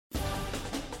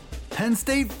Penn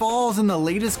State falls in the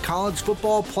latest college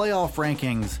football playoff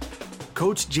rankings.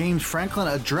 Coach James Franklin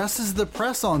addresses the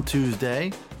press on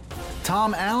Tuesday.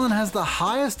 Tom Allen has the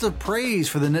highest of praise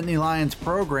for the Nittany Lions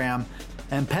program,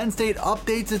 and Penn State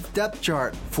updates its depth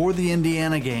chart for the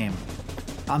Indiana game.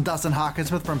 I'm Dustin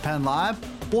Hawkinsmith from Penn Live.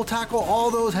 We'll tackle all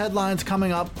those headlines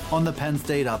coming up on the Penn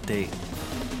State Update.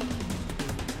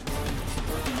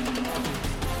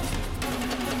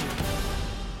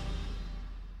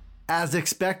 As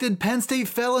expected, Penn State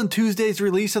fell in Tuesday's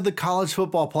release of the college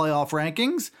football playoff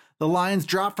rankings. The Lions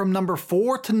dropped from number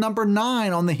 4 to number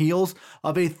 9 on the heels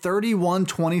of a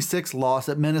 31-26 loss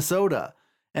at Minnesota.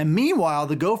 And meanwhile,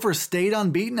 the Gophers stayed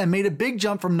unbeaten and made a big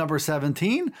jump from number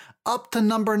 17 up to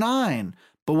number 9.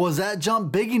 But was that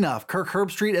jump big enough? Kirk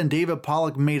Herbstreit and David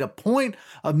Pollack made a point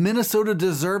of Minnesota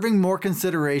deserving more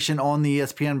consideration on the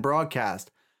ESPN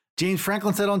broadcast. James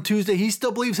Franklin said on Tuesday he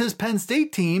still believes his Penn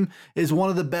State team is one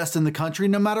of the best in the country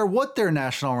no matter what their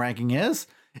national ranking is.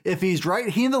 If he's right,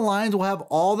 he and the Lions will have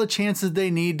all the chances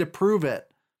they need to prove it.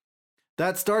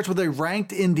 That starts with a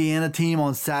ranked Indiana team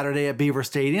on Saturday at Beaver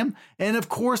Stadium, and of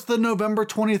course the November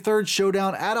 23rd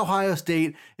showdown at Ohio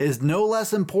State is no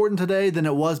less important today than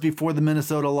it was before the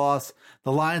Minnesota loss.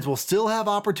 The Lions will still have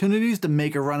opportunities to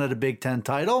make a run at a Big Ten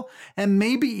title and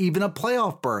maybe even a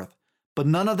playoff berth. But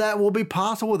none of that will be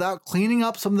possible without cleaning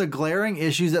up some of the glaring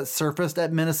issues that surfaced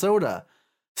at Minnesota.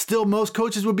 Still, most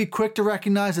coaches would be quick to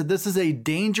recognize that this is a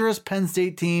dangerous Penn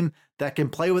State team that can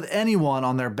play with anyone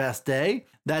on their best day.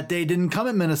 That day didn't come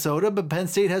at Minnesota, but Penn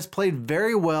State has played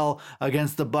very well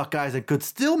against the Buckeyes and could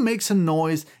still make some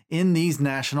noise in these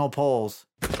national polls.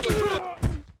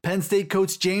 Penn State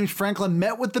coach James Franklin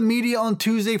met with the media on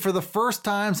Tuesday for the first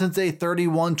time since a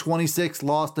 31-26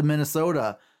 loss to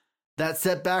Minnesota. That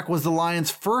setback was the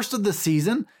Lions' first of the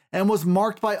season and was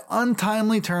marked by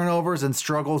untimely turnovers and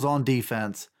struggles on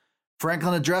defense.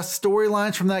 Franklin addressed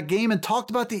storylines from that game and talked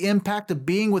about the impact of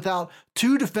being without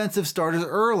two defensive starters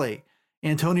early.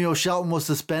 Antonio Shelton was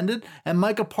suspended and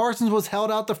Micah Parsons was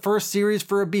held out the first series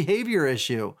for a behavior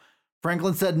issue.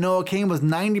 Franklin said Noah Cain was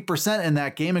 90% in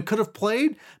that game and could have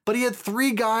played, but he had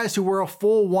 3 guys who were a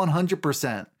full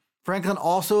 100%. Franklin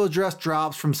also addressed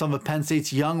drops from some of Penn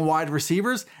State's young wide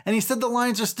receivers, and he said the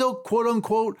Lions are still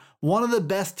quote-unquote one of the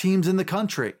best teams in the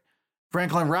country.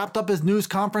 Franklin wrapped up his news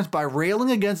conference by railing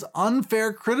against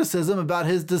unfair criticism about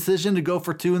his decision to go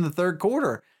for 2 in the third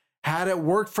quarter. Had it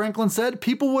worked, Franklin said,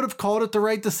 people would have called it the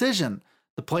right decision.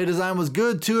 The play design was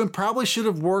good too and probably should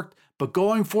have worked, but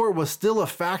going for it was still a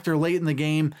factor late in the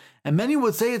game, and many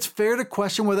would say it's fair to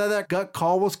question whether that gut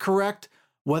call was correct,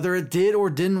 whether it did or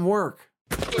didn't work.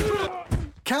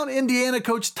 Count Indiana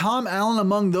coach Tom Allen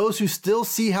among those who still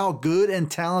see how good and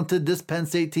talented this Penn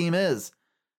State team is.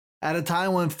 At a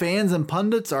time when fans and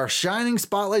pundits are shining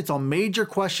spotlights on major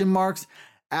question marks,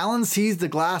 Allen sees the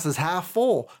glass as half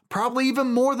full, probably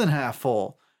even more than half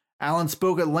full. Allen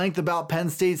spoke at length about Penn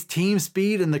State's team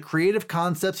speed and the creative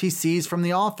concepts he sees from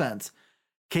the offense.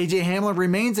 KJ Hamler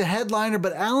remains a headliner,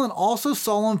 but Allen also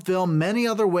saw on film many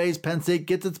other ways Penn State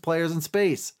gets its players in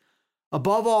space.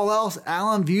 Above all else,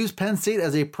 Allen views Penn State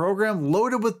as a program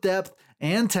loaded with depth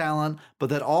and talent, but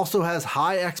that also has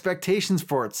high expectations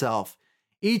for itself.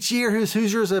 Each year his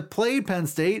Hoosiers have played Penn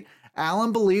State,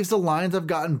 Allen believes the Lions have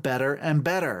gotten better and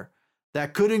better.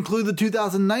 That could include the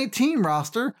 2019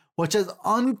 roster, which has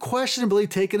unquestionably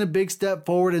taken a big step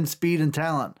forward in speed and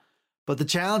talent. But the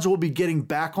challenge will be getting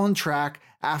back on track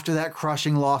after that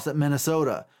crushing loss at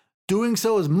Minnesota. Doing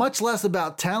so is much less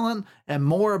about talent and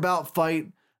more about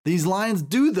fight. These Lions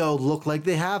do, though, look like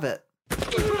they have it.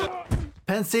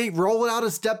 Penn State rolled out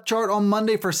its depth chart on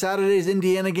Monday for Saturday's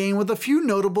Indiana game with a few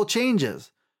notable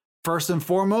changes. First and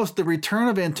foremost, the return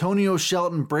of Antonio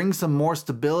Shelton brings some more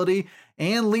stability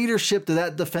and leadership to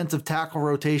that defensive tackle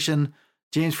rotation.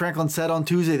 James Franklin said on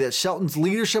Tuesday that Shelton's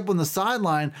leadership on the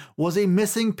sideline was a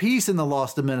missing piece in the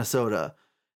loss to Minnesota.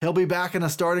 He'll be back in a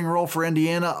starting role for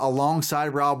Indiana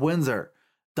alongside Rob Windsor.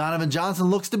 Donovan Johnson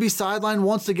looks to be sidelined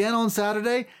once again on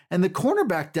Saturday, and the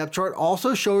cornerback depth chart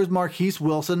also shows Marquise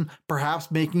Wilson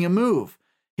perhaps making a move.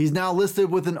 He's now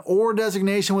listed with an or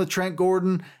designation with Trent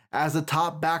Gordon as the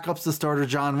top backups to starter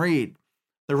John Reed.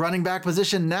 The running back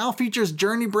position now features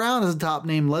Journey Brown as the top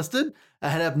name listed,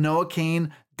 ahead of Noah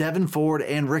Cain, Devin Ford,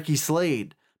 and Ricky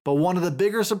Slade. But one of the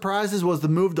bigger surprises was the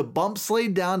move to bump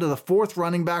Slade down to the 4th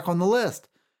running back on the list.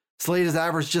 Slade has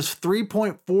averaged just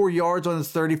 3.4 yards on his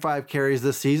 35 carries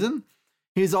this season.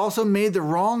 He's also made the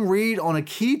wrong read on a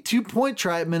key 2-point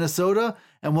try at Minnesota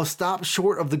and was stopped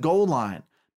short of the goal line.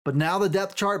 But now the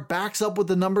depth chart backs up what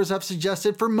the numbers have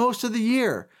suggested for most of the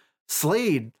year.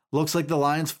 Slade looks like the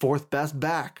Lions' 4th best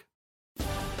back.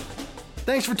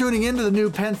 Thanks for tuning in to the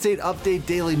new Penn State Update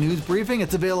Daily News Briefing.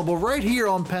 It's available right here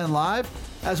on Penn Live,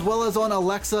 as well as on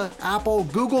Alexa, Apple,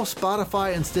 Google,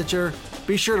 Spotify, and Stitcher.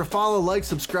 Be sure to follow, like,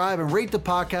 subscribe, and rate the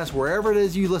podcast wherever it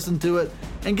is you listen to it.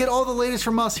 And get all the latest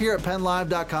from us here at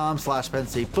PennLive.com/Penn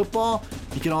State Football.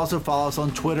 You can also follow us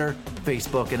on Twitter,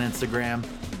 Facebook, and Instagram.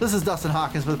 This is Dustin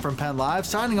Hawkinsmith from Penn Live,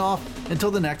 signing off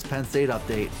until the next Penn State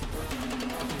Update.